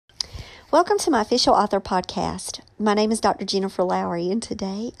Welcome to my official author podcast. My name is Dr. Jennifer Lowry, and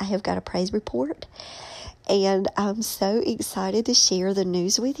today I have got a praise report, and I'm so excited to share the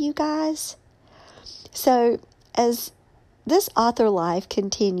news with you guys. So, as this author life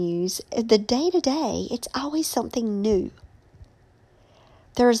continues, the day-to-day, it's always something new.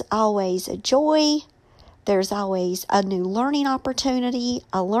 There's always a joy. There's always a new learning opportunity,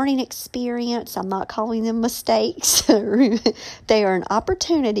 a learning experience. I'm not calling them mistakes. They are an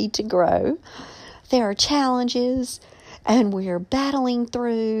opportunity to grow. There are challenges, and we're battling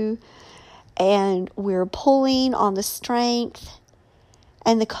through, and we're pulling on the strength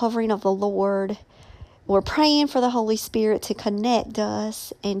and the covering of the Lord. We're praying for the Holy Spirit to connect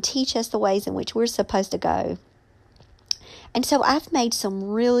us and teach us the ways in which we're supposed to go. And so I've made some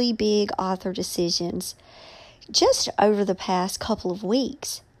really big author decisions just over the past couple of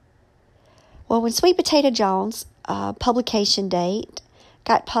weeks. Well, when Sweet Potato Jones' publication date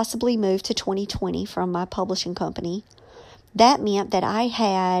got possibly moved to 2020 from my publishing company, that meant that I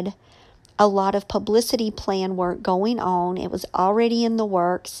had a lot of publicity plan work going on. It was already in the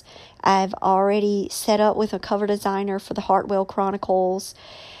works. I've already set up with a cover designer for the Hartwell Chronicles,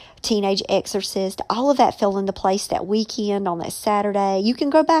 Teenage Exorcist. All of that fell into place that weekend on that Saturday. You can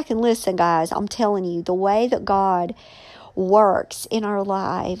go back and listen, guys. I'm telling you, the way that God works in our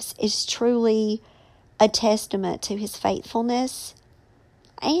lives is truly a testament to His faithfulness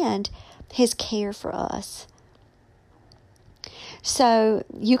and His care for us. So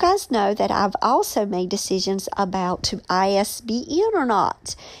you guys know that I've also made decisions about to ISBN or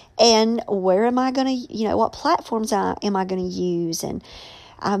not, and where am I going to, what platforms am I going to use, and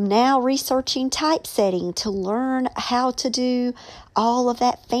I'm now researching typesetting to learn how to do all of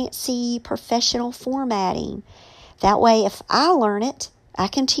that fancy professional formatting. That way, if I learn it, I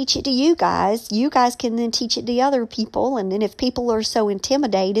can teach it to you guys. You guys can then teach it to other people. And then if people are so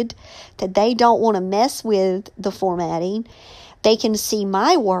intimidated that they don't want to mess with the formatting, they can see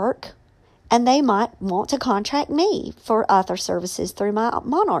my work, and they might want to contract me for author services through my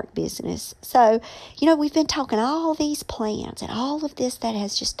Monarch business. So, we've been talking all these plans and all of this that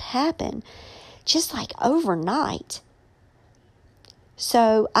has just happened just like overnight.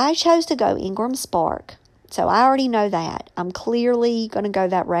 So I chose to go Ingram Spark. So I already know that. I'm clearly going to go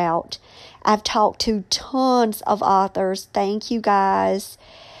that route. I've talked to tons of authors. Thank you, guys.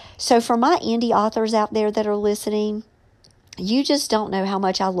 So for my indie authors out there that are listening, you just don't know how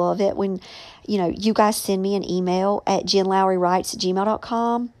much I love it when, you guys send me an email at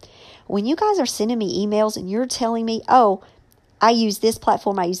jenlowrywrites@gmail.com. When you guys are sending me emails and you're telling me, oh, I use this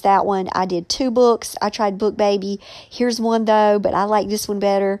platform, I use that one, I did 2 books, I tried BookBaby, here's one though, but I like this one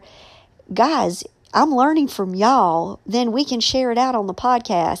better. Guys, I'm learning from y'all. Then we can share it out on the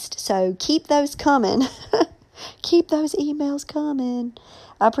podcast. So keep those coming. Keep those emails coming.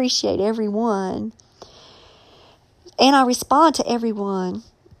 I appreciate everyone. And I respond to everyone.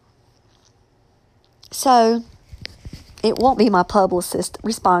 So it won't be my publicist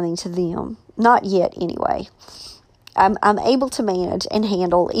responding to them. Not yet, anyway. I'm able to manage and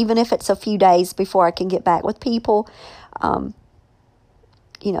handle, even if it's a few days before I can get back with people. I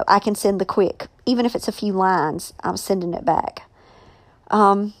can send the quick. Even if it's a few lines, I'm sending it back.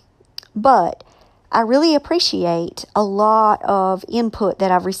 But I really appreciate a lot of input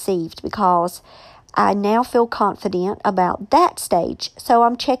that I've received, because I now feel confident about that stage. So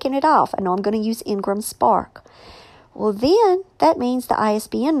I'm checking it off. I know I'm going to use Ingram Spark. Well, then that means the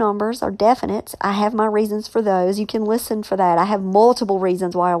ISBN numbers are definite. I have my reasons for those. You can listen for that. I have multiple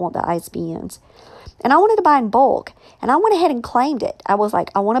reasons why I want the ISBNs. And I wanted to buy in bulk. And I went ahead and claimed it. I was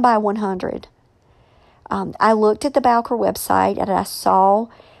like, I want to buy 100. I looked at the Bowker website and I saw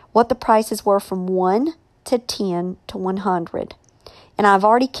what the prices were from 1 to 10 to 100. And I've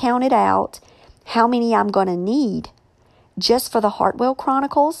already counted out how many I'm going to need just for the Hartwell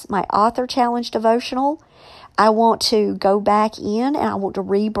Chronicles, my Author Challenge devotional. I want to go back in and I want to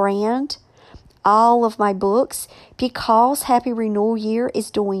rebrand all of my books, because Happy Renewal Year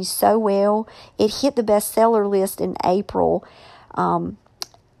is doing so well. It hit the bestseller list in April.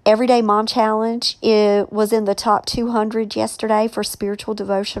 Everyday Mom Challenge, it was in the top 200 yesterday for spiritual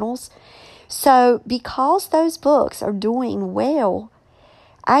devotionals. So because those books are doing well,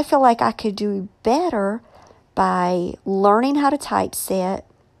 I feel like I could do better by learning how to typeset,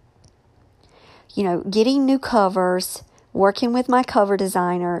 getting new covers, working with my cover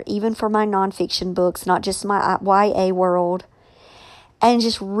designer, even for my nonfiction books, not just my YA world, and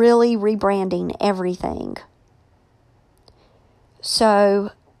just really rebranding everything.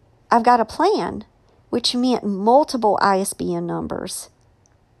 So I've got a plan, which meant multiple ISBN numbers.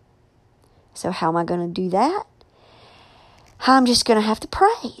 So how am I going to do that? I'm just going to have to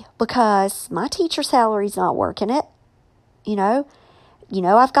pray because my teacher salary's not working it. You know,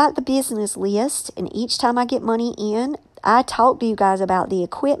 I've got the business list, and each time I get money in, I talk to you guys about the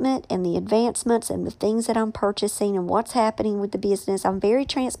equipment and the advancements and the things that I'm purchasing and what's happening with the business. I'm very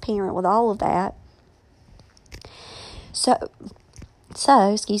transparent with all of that. So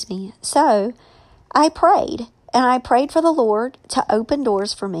I prayed, and I prayed for the Lord to open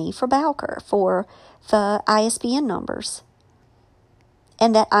doors for me for Bowker, for the ISBN numbers,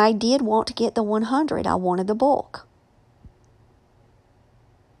 and that I did want to get the 100. I wanted the bulk.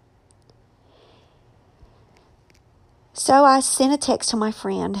 So I sent a text to my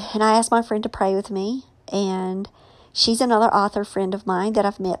friend, and I asked my friend to pray with me, and she's another author friend of mine that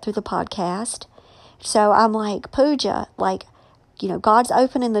I've met through the podcast. So I'm like, Pooja, God's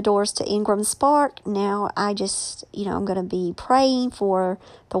opening the doors to Ingram Spark. Now I just, I'm going to be praying for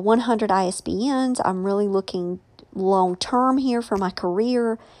the 100 ISBNs. I'm really looking long term here for my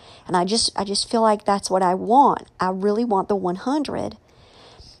career. And I just feel like that's what I want. I really want the 100.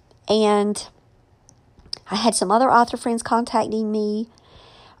 And I had some other author friends contacting me,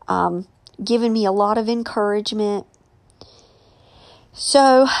 giving me a lot of encouragement.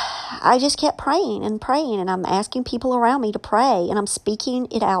 So I just kept praying, and I'm asking people around me to pray, and I'm speaking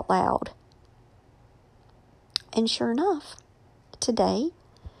it out loud. And sure enough, today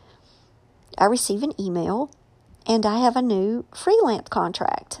I receive an email, and I have a new freelance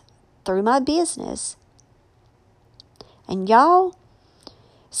contract through my business. And y'all,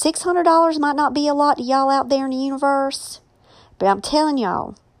 $600 might not be a lot to y'all out there in the universe, but I'm telling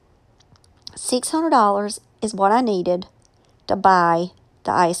y'all, $600 is what I needed to buy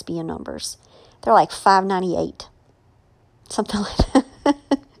the ISBN numbers. They're like $5.98, something like that.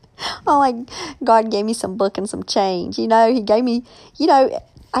 Oh, like God gave me some book and some change. He gave me,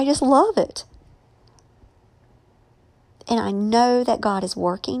 I just love it. And I know that God is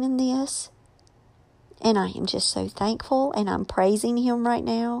working in this. And I am just so thankful, and I'm praising Him right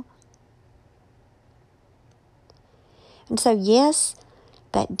now. And so, yes,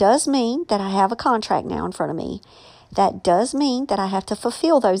 that does mean that I have a contract now in front of me. That does mean that I have to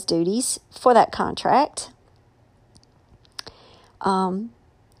fulfill those duties for that contract.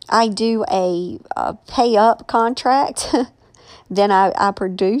 I do a pay up contract, then I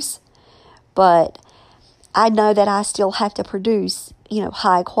produce, but I know that I still have to produce,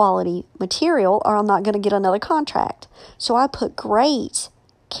 high quality material, or I'm not going to get another contract. So I put great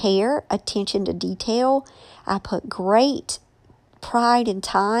care, attention to detail. I put great pride and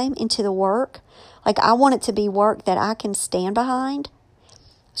time into the work. Like, I want it to be work that I can stand behind.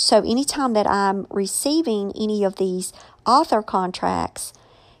 So anytime that I'm receiving any of these author contracts,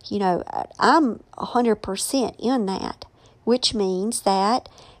 I'm 100% in that, which means that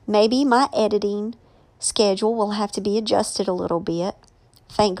maybe my editing schedule will have to be adjusted a little bit.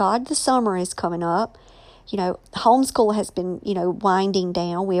 Thank God the summer is coming up. Homeschool has been, winding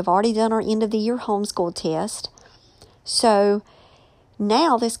down. We have already done our end of the year homeschool test. So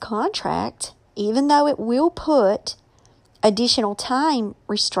now this contract, even though it will put additional time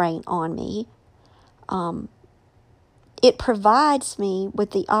restraint on me, it provides me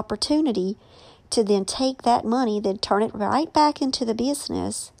with the opportunity to then take that money, then turn it right back into the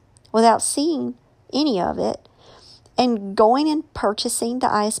business without seeing any of it, and going and purchasing the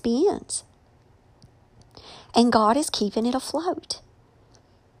ISBNs. And God is keeping it afloat.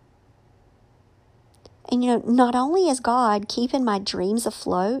 And not only is God keeping my dreams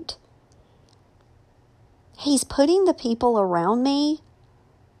afloat, He's putting the people around me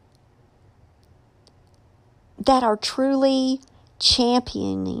that are truly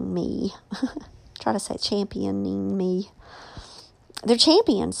championing me. Try to say championing me. They're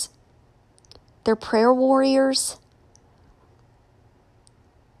champions. They're prayer warriors.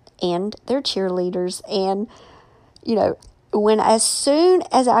 And they're cheerleaders. And, as soon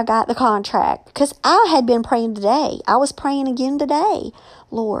as I got the contract, because I had been praying today. I was praying again today.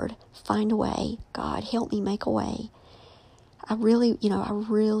 Lord, find a way. God, help me make a way. I really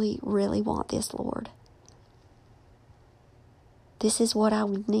want this, Lord. This is what I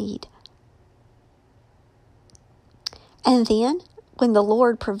would need. And then, when the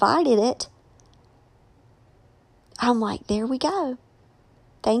Lord provided it, I'm like, there we go.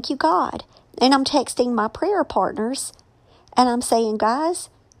 Thank you, God. And I'm texting my prayer partners, and I'm saying, guys,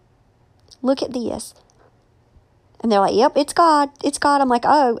 look at this. And they're like, yep, it's God. It's God. I'm like,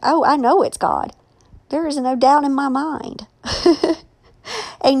 oh, I know it's God. There is no doubt in my mind.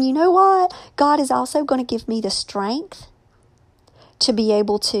 And you know what? God is also going to give me the strength to be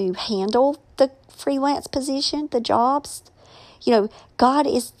able to handle the freelance position, the jobs. God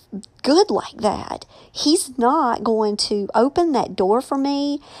is good like that. He's not going to open that door for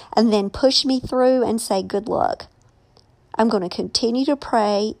me and then push me through and say, good luck. I'm going to continue to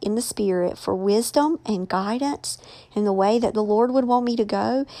pray in the Spirit for wisdom and guidance in the way that the Lord would want me to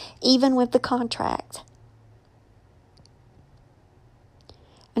go, even with the contract.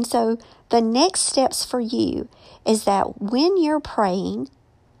 And so the next steps for you is that when you're praying,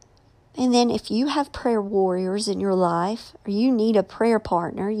 and then if you have prayer warriors in your life, or you need a prayer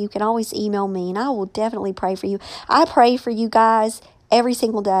partner, you can always email me and I will definitely pray for you. I pray for you guys every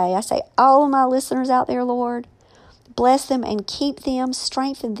single day. I say, all of my listeners out there, Lord, bless them and keep them,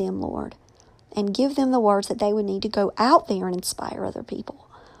 strengthen them, Lord, and give them the words that they would need to go out there and inspire other people.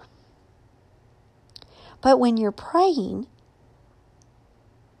 But when you're praying,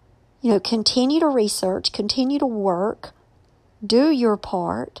 continue to research, continue to work, do your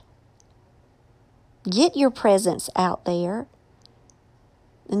part, get your presence out there.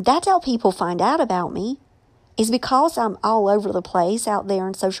 And that's how people find out about me, is because I'm all over the place out there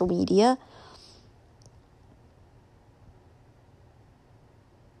on social media.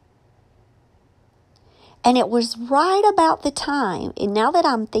 And it was right about the time, and now that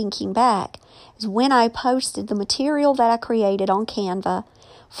I'm thinking back, is when I posted the material that I created on Canva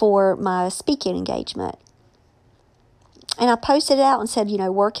for my speaking engagement. And I posted it out and said,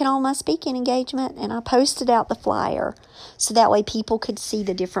 working on my speaking engagement. And I posted out the flyer so that way people could see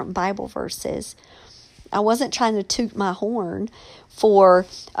the different Bible verses. I wasn't trying to toot my horn for,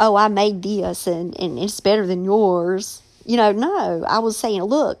 I made this and it's better than yours. No, I was saying,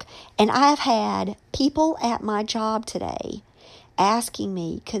 look, and I've had people at my job today asking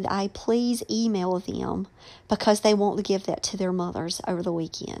me, could I please email them because they want to give that to their mothers over the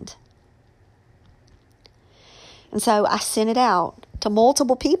weekend. And so I sent it out to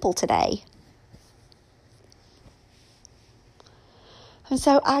multiple people today. And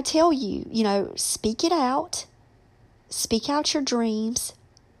so I tell you, speak it out. Speak out your dreams.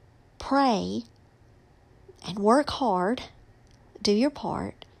 Pray. And work hard. Do your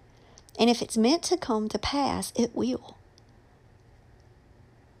part. And if it's meant to come to pass, it will.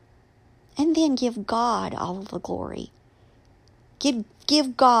 And then give God all of the glory. Give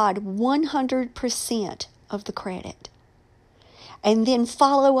God 100% of the credit. And then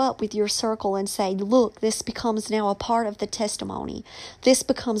follow up with your circle and say, look, this becomes now a part of the testimony. This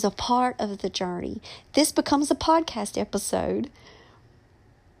becomes a part of the journey. This becomes a podcast episode.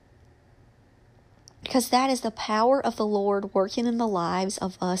 Because that is the power of the Lord working in the lives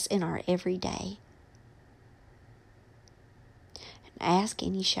of us in our everyday. And ask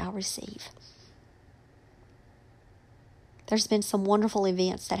and ye shall receive. There's been some wonderful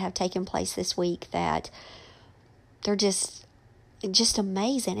events that have taken place this week that they're just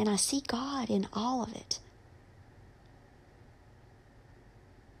amazing. And I see God in all of it.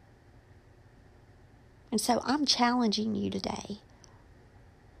 And so I'm challenging you today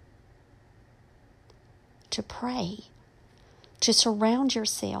to pray, to surround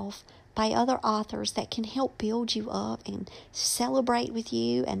yourself by other authors that can help build you up and celebrate with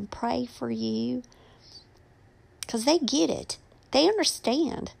you and pray for you. Because they get it. They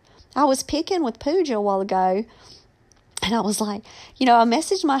understand. I was picking with Pooja a while ago, and I was like, I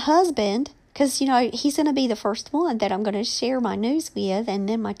messaged my husband, because, he's going to be the first one that I'm going to share my news with, and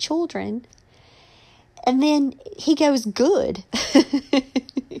then my children. And then he goes, good.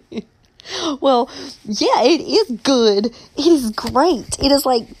 Well, yeah, it is good. It is great. It is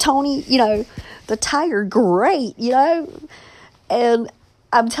like Tony, the tiger, great, And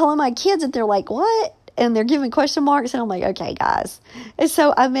I'm telling my kids, and they're like, what? And they're giving question marks, and I'm like, okay, guys. And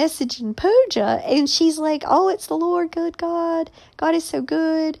so I messaged Pooja, and she's like, oh, it's the Lord, good God. God is so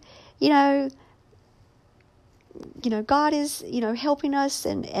good. God is, helping us,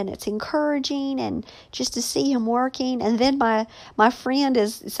 and it's encouraging, and just to see him working. And then my friend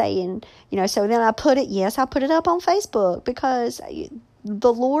is saying, so then I put it up on Facebook because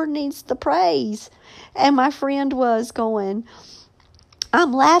the Lord needs the praise. And my friend was going,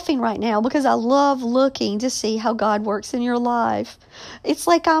 I'm laughing right now because I love looking to see how God works in your life. It's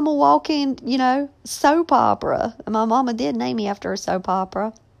like I'm a walking, soap opera. And my mama did name me after a soap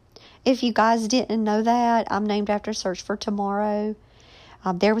opera. If you guys didn't know that, I'm named after Search for Tomorrow.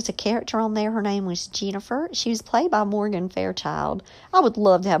 There was a character on there. Her name was Jennifer. She was played by Morgan Fairchild. I would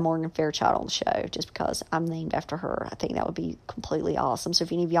love to have Morgan Fairchild on the show just because I'm named after her. I think that would be completely awesome. So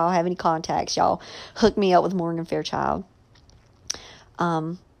if any of y'all have any contacts, y'all hook me up with Morgan Fairchild.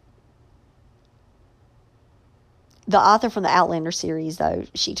 The author from the Outlander series, though,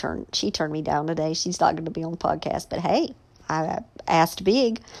 she turned me down today. She's not going to be on the podcast. But hey, I asked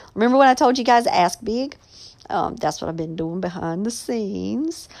big. Remember when I told you guys ask big? That's what I've been doing behind the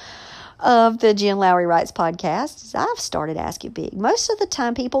scenes of the Jen Lowry Writes podcast. Is I've started Ask You Big. Most of the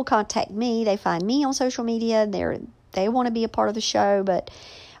time people contact me. They find me on social media. They want to be a part of the show. But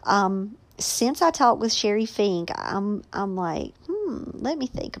since I talked with Sherry Fink, I'm like, let me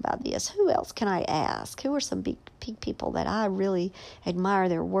think about this. Who else can I ask? Who are some big people that I really admire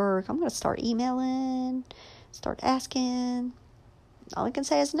their work? I'm going to start emailing, start asking. All I can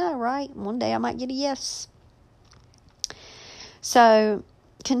say is no, right? One day I might get a yes. So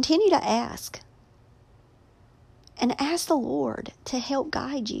continue to ask. And ask the Lord to help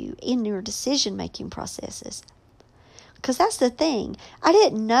guide you in your decision-making processes. Because that's the thing. I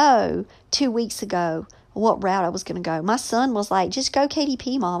didn't know 2 weeks ago what route I was going to go. My son was like, just go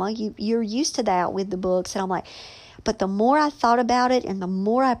KDP, Mama. You're used to that with the books. And I'm like, but the more I thought about it and the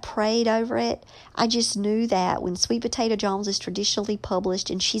more I prayed over it, I just knew that when Sweet Potato Jones is traditionally published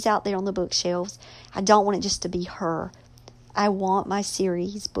and she's out there on the bookshelves, I don't want it just to be her. I want my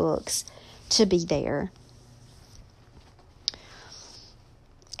series books to be there.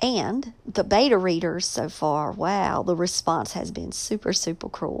 And the beta readers so far, wow, the response has been super, super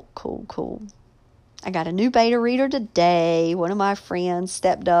cool. I got a new beta reader today. One of my friends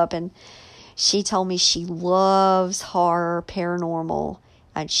stepped up and she told me she loves horror, paranormal,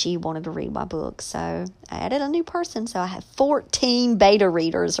 and she wanted to read my book. So I added a new person. So I have 14 beta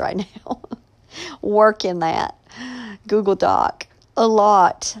readers right now working that Google Doc. A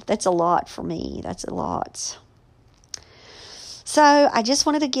lot. That's a lot for me. That's a lot. So I just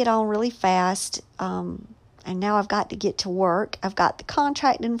wanted to get on really fast, and now I've got to get to work. I've got the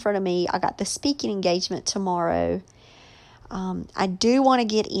contract in front of me. I got the speaking engagement tomorrow. I do want to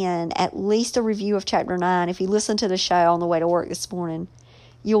get in at least a review of Chapter 9. If you listen to the show on the way to work this morning,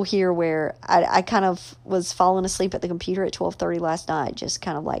 you'll hear where I kind of was falling asleep at the computer at 12:30 last night, just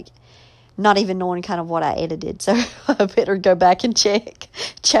kind of like not even knowing kind of what I edited. So I better go back and check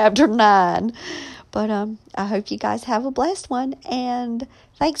Chapter 9. But I hope you guys have a blessed one, and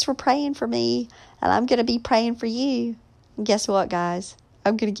thanks for praying for me, and I'm going to be praying for you. And guess what, guys?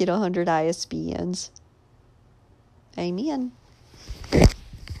 I'm going to get 100 ISBNs. Amen.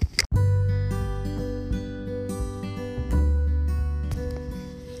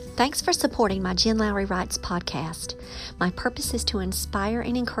 Thanks for supporting my Jen Lowry Writes podcast. My purpose is to inspire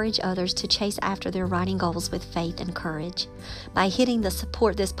and encourage others to chase after their writing goals with faith and courage. By hitting the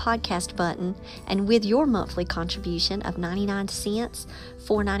support this podcast button and with your monthly contribution of 99 cents,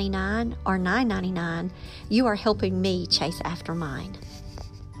 $4.99, or $9.99, you are helping me chase after mine.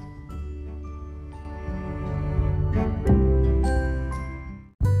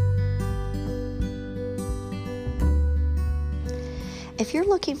 If you're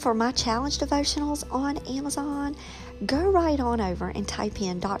looking for my challenge devotionals on Amazon, go right on over and type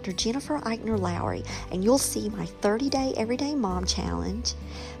in Dr. Jennifer Eichner Lowry, and you'll see my 30-day Everyday Mom Challenge,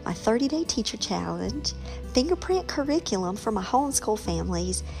 my 30-day Teacher Challenge, fingerprint curriculum for my homeschool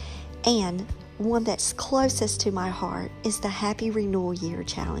families, and one that's closest to my heart is the Happy Renewal Year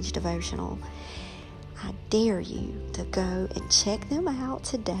Challenge devotional. I dare you to go and check them out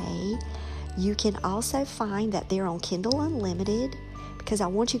today. You can also find that they're on Kindle Unlimited, because I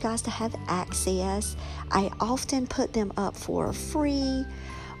want you guys to have access. I often put them up for free,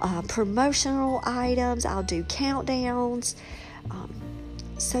 promotional items. I'll do countdowns.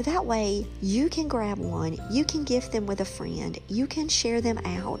 So that way you can grab one, you can gift them with a friend, you can share them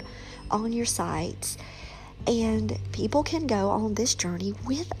out on your sites, and people can go on this journey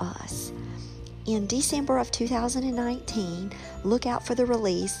with us. In December of 2019, look out for the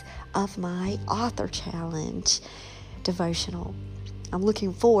release of my Author Challenge devotional. I'm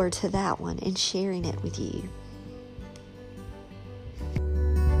looking forward to that one and sharing it with you.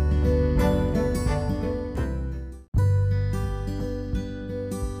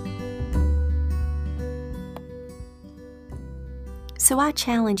 So I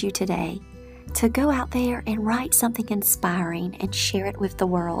challenge you today to go out there and write something inspiring and share it with the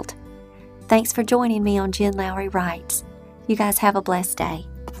world. Thanks for joining me on Jen Lowry Writes. You guys have a blessed day.